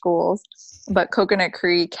switch schools. But Coconut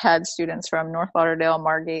Creek had students from North Lauderdale,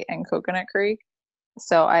 Margate, and Coconut Creek.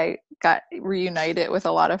 So I got reunited with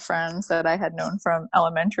a lot of friends that I had known from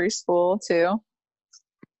elementary school too.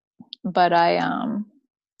 But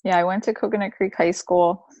yeah, I went to Coconut Creek High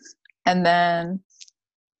School, and then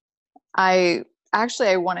I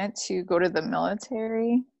wanted to go to the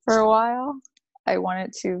military for a while. I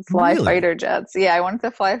wanted to fly Really? fighter jets. Yeah, I wanted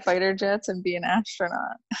to fly fighter jets and be an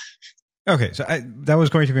astronaut. Okay, so that was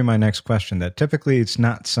going to be my next question. That typically it's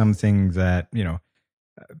not something that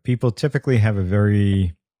people typically have a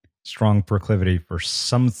very strong proclivity for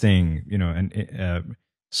something, and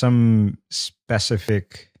some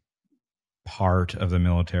specific part of the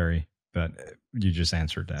military. But you just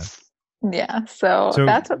answered that. Yeah, so So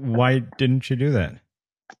that's what why didn't you do that?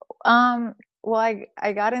 well,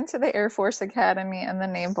 I got into the Air Force Academy and the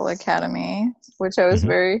Naval Academy, which I was Hmm.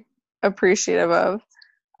 very appreciative of.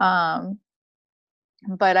 Um,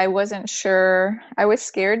 but I wasn't sure. I was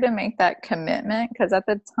scared to make that commitment because at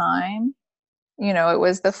the time, it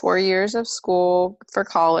was the 4 years of school for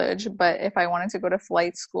college. But if I wanted to go to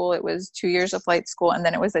flight school, it was 2 years of flight school, and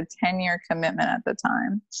then it was a 10-year commitment at the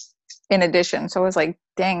time in addition. So I was like,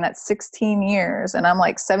 dang, that's 16 years. And I'm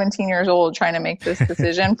like 17 years old trying to make this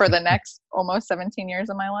decision for the next almost 17 years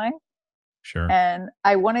of my life. Sure. And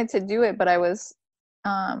I wanted to do it, but I was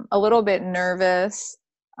a little bit nervous.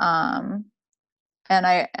 Um, and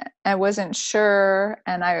I wasn't sure.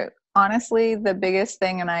 And I honestly, the biggest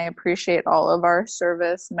thing, and I appreciate all of our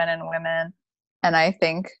service men and women, and I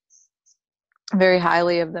think very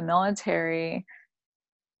highly of the military.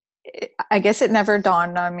 I guess it never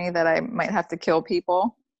dawned on me that I might have to kill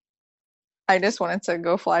people. I just wanted to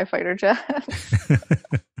go fly fighter jets.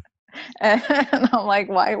 And I'm like,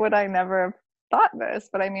 why would I never have thought this?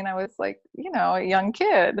 But I mean, I was like, a young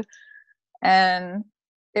kid. And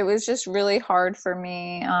it was just really hard for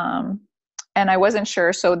me. And I wasn't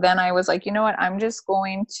sure. So then I was like, you know what? I'm just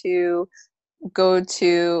going to go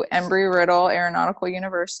to Embry-Riddle Aeronautical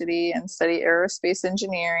University and study aerospace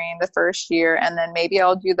engineering the first year. And then maybe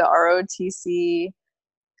I'll do the ROTC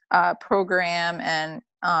program, and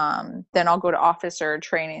then I'll go to officer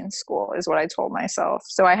training school is what I told myself.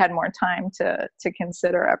 So I had more time to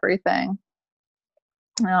consider everything.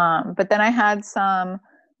 But then I had some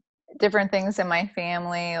different things in my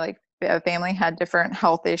family, like a family had different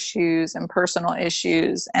health issues and personal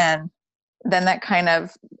issues. And then that kind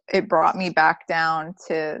of, it brought me back down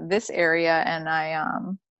to this area. And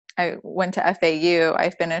I went to FAU. I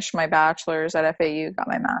finished my bachelor's at FAU, got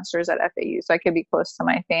my master's at FAU, so I could be close to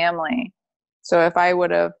my family. So if I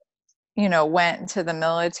would have, went to the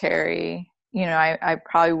military, I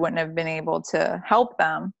probably wouldn't have been able to help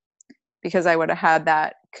them because I would have had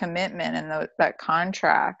that commitment and that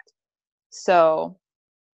contract. So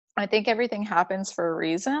I think everything happens for a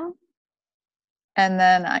reason. And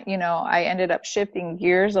then, I ended up shifting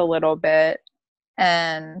gears a little bit.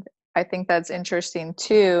 And I think that's interesting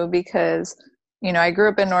too, because, I grew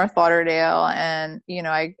up in North Lauderdale, and,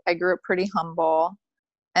 I grew up pretty humble,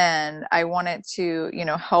 and I wanted to,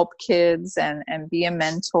 help kids and be a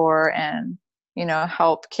mentor, and,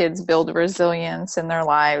 help kids build resilience in their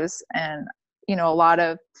lives. And,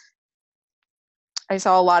 I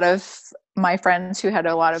saw a lot of my friends who had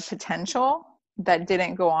a lot of potential that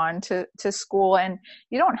didn't go on to school. And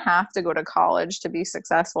you don't have to go to college to be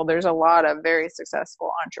successful. There's a lot of very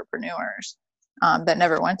successful entrepreneurs that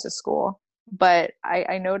never went to school. But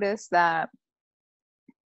I noticed that,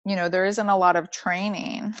 there isn't a lot of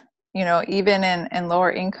training. Even in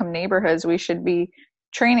lower income neighborhoods, we should be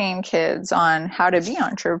training kids on how to be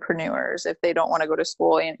entrepreneurs if they don't want to go to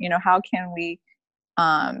school. And, how can we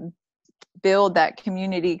build that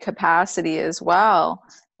community capacity as well?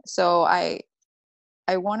 So I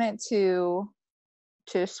wanted to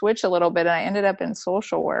switch a little bit, and I ended up in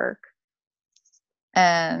social work.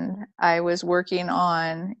 And I was working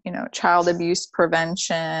on, child abuse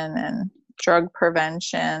prevention and drug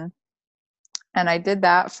prevention. And I did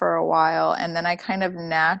that for a while. And then I kind of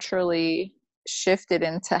naturally shifted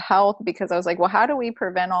into health because I was like, well, how do we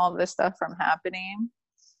prevent all of this stuff from happening?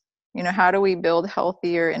 How do we build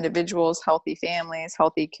healthier individuals, healthy families,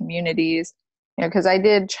 healthy communities? Because I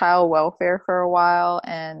did child welfare for a while,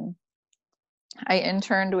 and I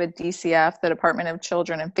interned with DCF, the Department of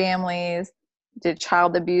Children and Families, did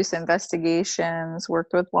child abuse investigations,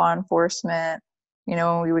 worked with law enforcement.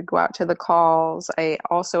 We would go out to the calls. I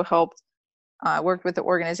also helped worked with the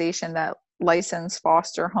organization that licensed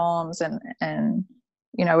foster homes, and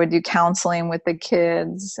I would do counseling with the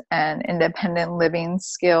kids and independent living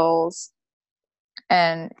skills.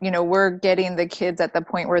 And we're getting the kids at the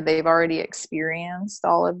point where they've already experienced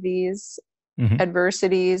all of these Hmm.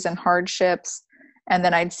 adversities and hardships, and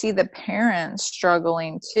then I'd see the parents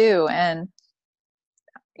struggling too. And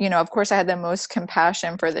of course I had the most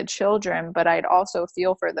compassion for the children, but I'd also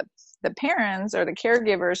feel for the parents or the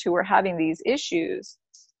caregivers who were having these issues,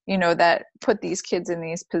 that put these kids in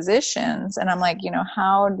these positions. And I'm like,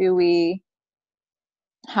 how do we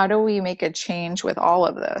make a change with all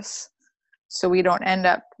of this so we don't end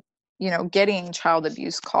up getting child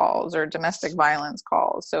abuse calls or domestic violence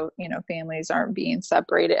calls, so families aren't being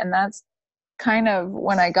separated. And that's kind of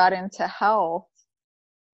when I got into health.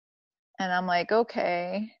 And I'm like,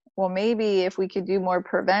 okay, well, maybe if we could do more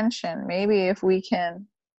prevention, maybe if we can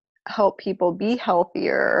help people be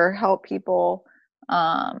healthier or help people,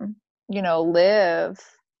 live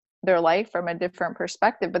their life from a different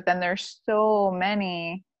perspective. But then there's so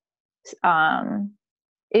many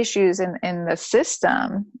issues in the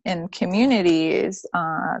system, in communities,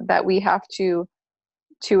 that we have to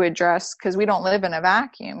address, because we don't live in a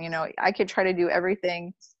vacuum. I could try to do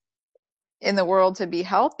everything in the world to be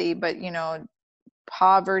healthy, but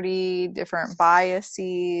poverty, different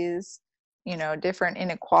biases, different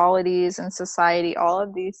inequalities in society, all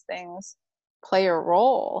of these things play a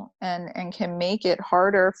role, and can make it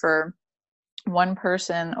harder for one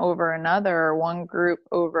person over another, or one group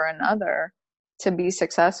over another, to be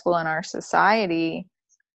successful in our society.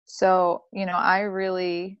 So,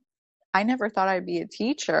 I never thought I'd be a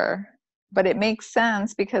teacher, but it makes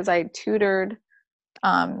sense because I tutored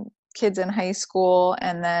kids in high school.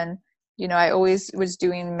 And then, I always was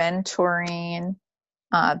doing mentoring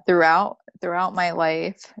throughout my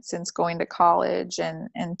life since going to college,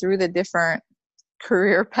 and through the different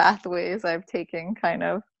career pathways I've taken, kind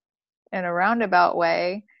of in a roundabout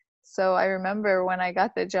way. So I remember when I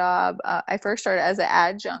got the job, I first started as an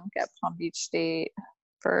adjunct at Palm Beach State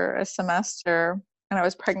for a semester, and I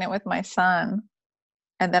was pregnant with my son.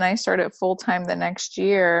 And then I started full time the next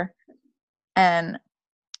year. And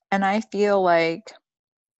I feel like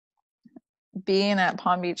being at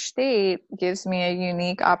Palm Beach State gives me a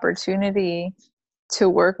unique opportunity to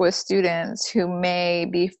work with students who may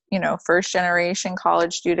be, first generation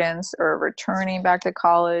college students or returning back to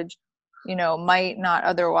college, might not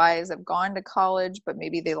otherwise have gone to college, but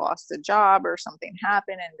maybe they lost a job or something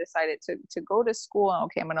happened and decided to go to school. And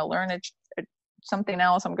okay, I'm going to learn something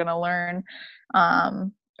else. I'm going to learn,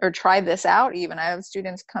 or try this out. Even I have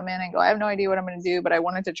students come in and go, I have no idea what I'm going to do, but I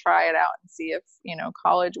wanted to try it out and see if,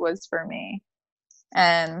 college was for me.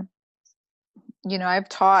 And, I've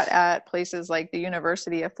taught at places like the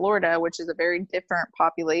University of Florida, which is a very different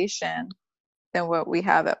population than what we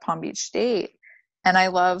have at Palm Beach State. And I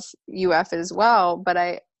love UF as well, but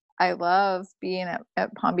I love being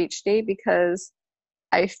at Palm Beach State because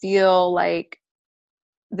I feel like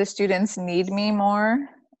the students need me more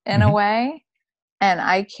in a Hmm. way. And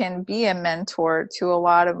I can be a mentor to a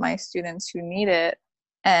lot of my students who need it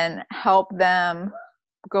and help them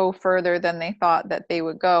go further than they thought that they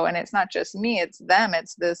would go. And it's not just me, it's them.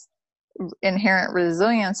 It's this inherent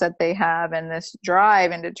resilience that they have, and this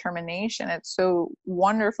drive and determination. It's so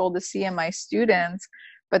wonderful to see in my students.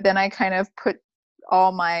 But then I kind of put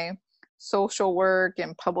all my social work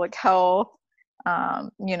and public health,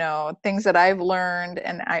 things that I've learned,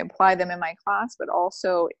 and I apply them in my class, but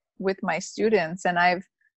also with my students. And I've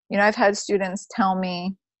had students tell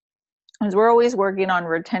me, because we're always working on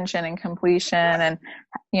retention and completion, and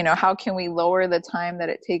how can we lower the time that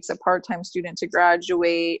it takes a part-time student to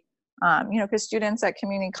graduate, because students at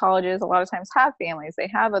community colleges a lot of times have families, they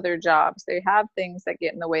have other jobs, they have things that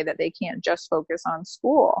get in the way that they can't just focus on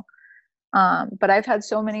school. But I've had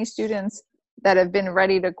so many students that have been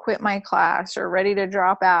ready to quit my class or ready to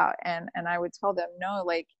drop out, and I would tell them, no,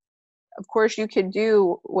 like, of course you could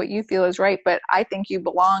do what you feel is right, but I think you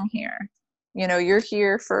belong here. You're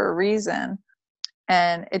here for a reason,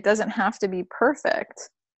 and it doesn't have to be perfect.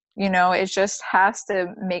 It just has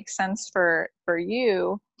to make sense for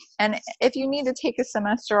you. And if you need to take a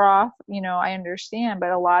semester off, I understand,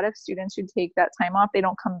 but a lot of students who take that time off, they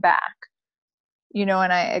don't come back,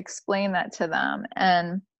 and I explain that to them.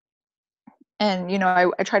 And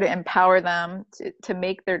I try to empower them to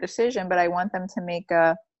make their decision, but I want them to make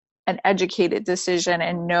an educated decision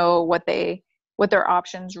and know what their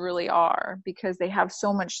options really are, because they have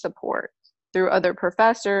so much support through other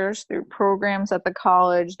professors, through programs at the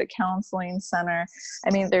college, the counseling center. I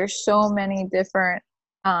mean, there's so many different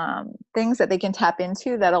things that they can tap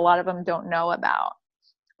into that a lot of them don't know about,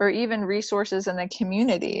 or even resources in the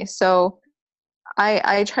community. So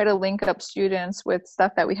I try to link up students with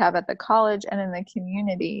stuff that we have at the college and in the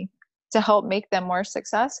community to help make them more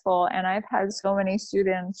successful. And I've had so many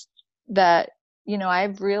students that,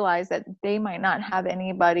 I've realized that they might not have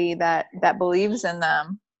anybody that believes in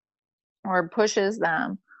them or pushes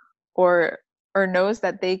them or knows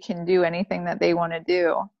that they can do anything that they want to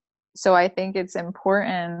do. So I think it's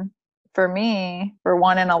important for me, for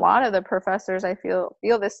one, and a lot of the professors I feel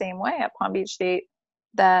the same way at Palm Beach State,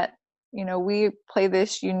 that we play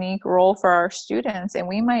this unique role for our students, and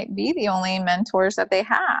we might be the only mentors that they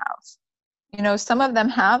have. Some of them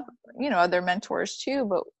have other mentors too,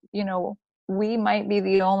 but we might be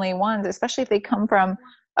the only ones, especially if they come from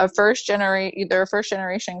either a first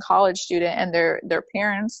generation college student and their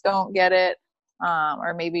parents don't get it,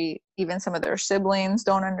 or maybe even some of their siblings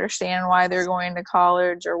don't understand why they're going to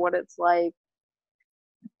college or what it's like.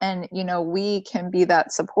 And we can be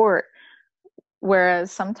that support.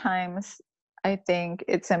 Whereas sometimes I think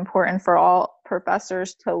it's important for all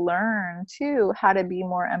professors to learn too how to be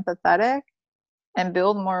more empathetic and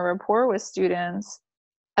build more rapport with students.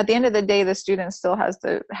 At the end of the day, the student still has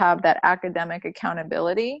to have that academic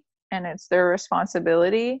accountability, and it's their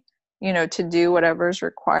responsibility, to do whatever is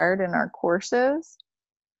required in our courses.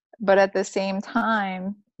 But at the same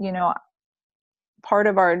time, part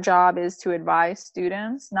of our job is to advise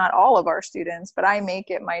students, not all of our students, but I make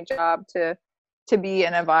it my job to be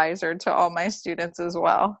an advisor to all my students as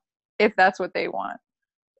well, if that's what they want.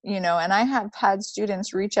 And I have had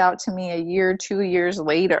students reach out to me a year, 2 years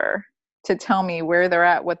later to tell me where they're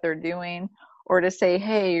at, what they're doing, or to say,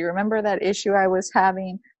 hey, remember that issue I was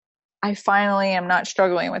having? I finally am not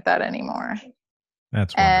struggling with that anymore.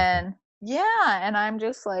 That's wonderful. And yeah, and I'm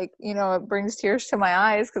just like, it brings tears to my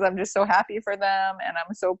eyes because I'm just so happy for them and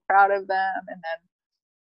I'm so proud of them. And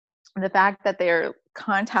then the fact that they're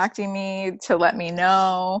contacting me to let me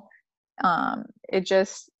know,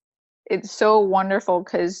 it's so wonderful,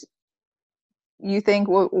 because you think,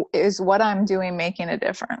 is what I'm doing making a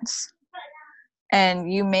difference?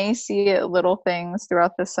 And you may see it little things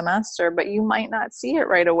throughout the semester, but you might not see it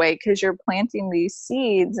right away because you're planting these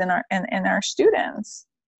seeds in our students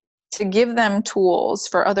to give them tools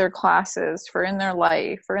for other classes, for in their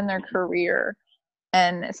life, for in their career.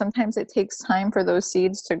 And sometimes it takes time for those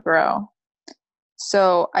seeds to grow.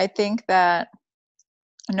 So I think that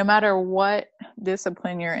no matter what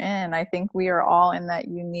discipline you're in, I think we are all in that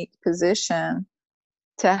unique position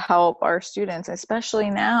to help our students,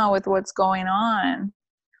 especially now with what's going on,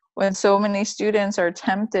 when so many students are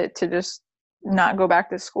tempted to just not go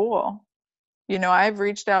back to school. I've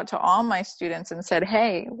reached out to all my students and said,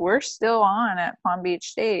 hey, we're still on at Palm Beach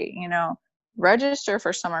State, register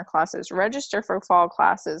for summer classes, register for fall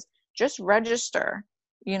classes, just register,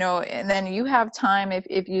 and then you have time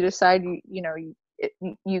if you decide,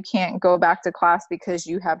 you can't go back to class because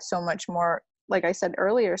you have so much more. Like I said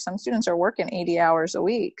earlier, some students are working 80 hours a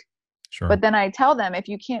week. Sure. But then I tell them, if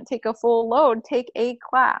you can't take a full load, take a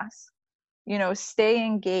class, stay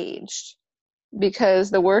engaged, because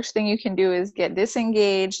the worst thing you can do is get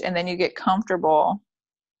disengaged and then you get comfortable,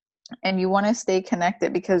 and you want to stay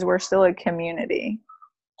connected because we're still a community.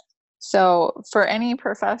 So for any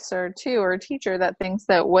professor too, or teacher that thinks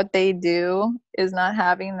that what they do is not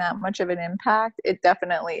having that much of an impact, it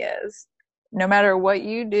definitely is. No matter what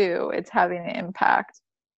you do, it's having an impact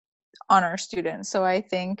on our students. So I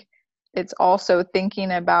think it's also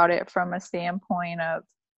thinking about it from a standpoint of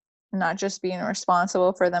not just being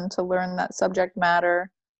responsible for them to learn that subject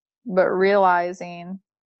matter, but realizing,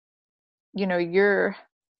 you're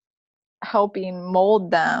helping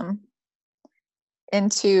mold them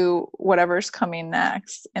into whatever's coming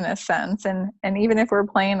next, in a sense. And even if we're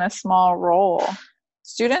playing a small role,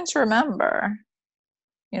 students remember.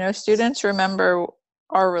 Students remember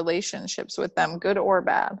our relationships with them, good or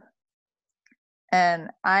bad. And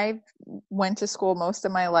I went to school most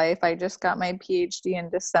of my life. I just got my PhD in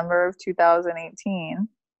December of 2018.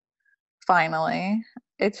 Finally.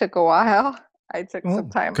 It took a while. I took some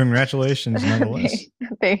time. Congratulations, nonetheless.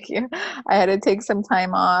 Thank you. I had to take some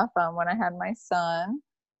time off when I had my son.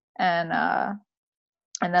 And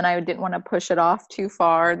then I didn't want to push it off too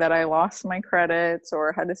far, that I lost my credits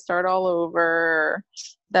or had to start all over,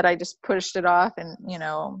 that I just pushed it off and,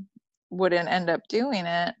 wouldn't end up doing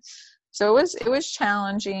it. So it was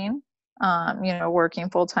challenging, working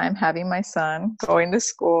full time, having my son, going to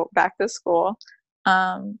school, back to school.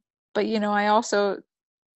 But, I also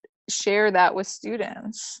share that with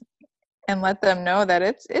students and let them know that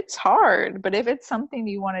it's hard, but if it's something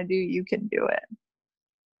you want to do, you can do it.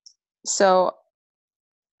 So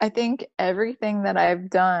I think everything that I've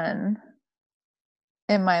done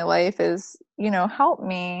in my life is, helped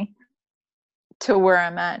me to where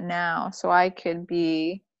I'm at now so I could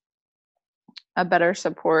be a better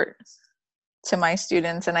support to my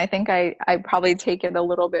students. And I think I probably take it a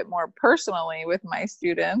little bit more personally with my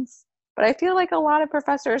students, but I feel like a lot of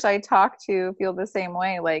professors I talk to feel the same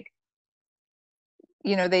way. Like,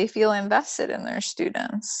 they feel invested in their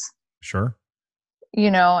students. Sure.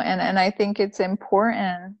 And I think it's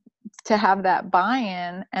important to have that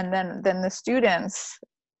buy-in, and then the students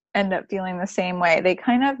end up feeling the same way. They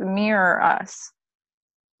kind of mirror us.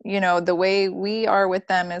 The way we are with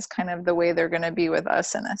them is kind of the way they're going to be with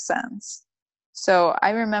us in a sense. So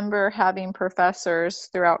I remember having professors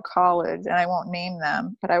throughout college, and I won't name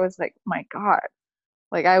them, but I was like, my God,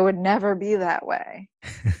 like I would never be that way.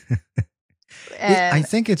 And I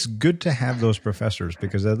think it's good to have those professors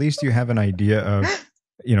because at least you have an idea of,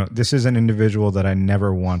 this is an individual that I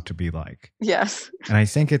never want to be like. Yes. And I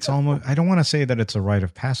think it's almost, I don't want to say that it's a rite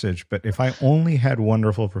of passage, but if I only had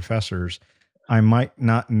wonderful professors, I might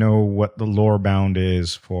not know what the lower bound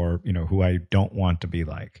is for, who I don't want to be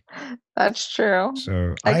like. That's true.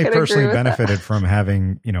 So I personally benefited from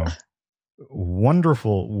having,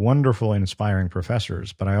 wonderful, wonderful, inspiring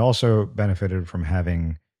professors, but I also benefited from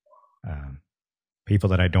having people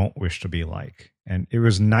that I don't wish to be like. And it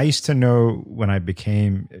was nice to know when I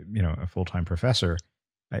became, a full-time professor,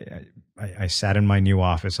 I sat in my new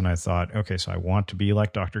office and I thought, okay, so I want to be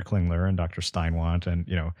like Dr. Klingler and Dr. Steinwant and,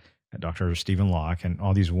 Dr. Stephen Locke and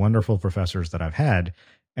all these wonderful professors that I've had.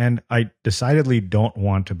 And I decidedly don't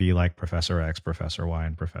want to be like Professor X, Professor Y,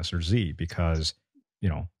 and Professor Z because,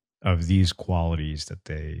 of these qualities that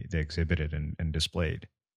they exhibited and displayed.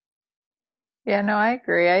 Yeah, no, I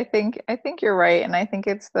agree. I think you're right. And I think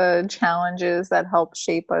it's the challenges that help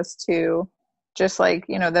shape us too. Just like,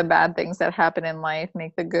 the bad things that happen in life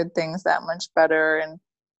make the good things that much better and,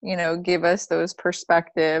 give us those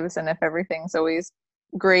perspectives. And if everything's always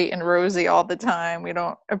great and rosy all the time, we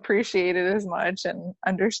don't appreciate it as much and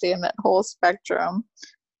understand that whole spectrum.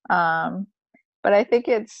 But I think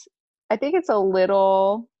it's a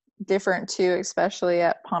little different too, especially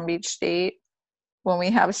at Palm Beach State, when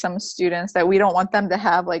we have some students that we don't want them to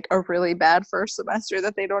have like a really bad first semester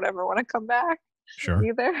that they don't ever want to come back. Sure.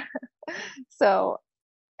 Either. So,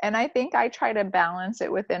 and I think I try to balance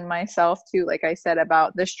it within myself too, like I said,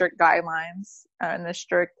 about the strict guidelines and the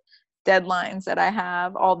strict deadlines that I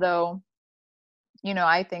have, although,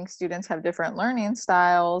 I think students have different learning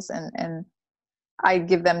styles and I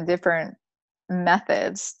give them different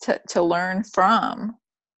methods to learn from,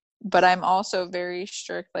 but I'm also very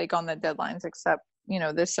strict, like on the deadlines, except,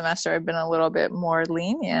 this semester I've been a little bit more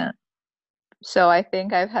lenient. So I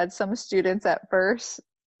think I've had some students at first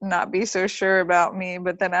not be so sure about me,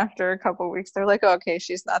 but then after a couple of weeks, they're like, oh, okay,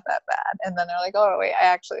 she's not that bad. And then they're like, oh, wait, I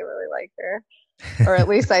actually really like her. Or at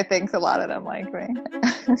least I think a lot of them like me.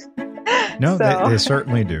 No, so. They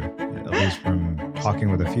certainly do. At least from talking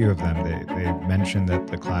with a few of them, they mentioned that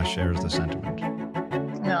the class shares the sentiment.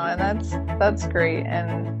 No, and that's great.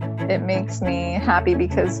 And it makes me happy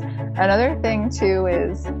because another thing too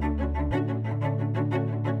is...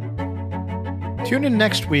 Tune in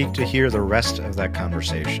next week to hear the rest of that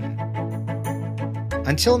conversation.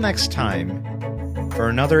 Until next time, for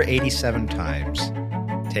another 87 times,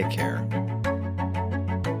 take care.